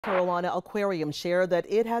Carolina Aquarium shared that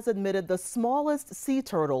it has admitted the smallest sea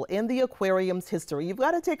turtle in the aquarium's history. You've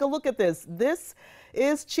got to take a look at this. This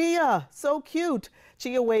is Chia. So cute.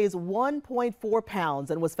 Chia weighs 1.4 pounds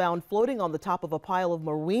and was found floating on the top of a pile of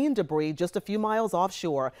marine debris just a few miles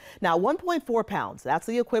offshore. Now, 1.4 pounds, that's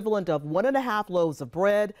the equivalent of 1.5 loaves of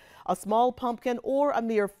bread, a small pumpkin, or a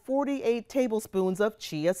mere 48 tablespoons of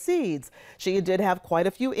chia seeds. Chia did have quite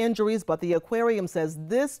a few injuries, but the aquarium says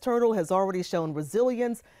this turtle has already shown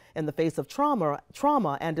resilience in the face of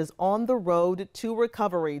trauma and is on the road to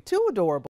recovery. Too adorable.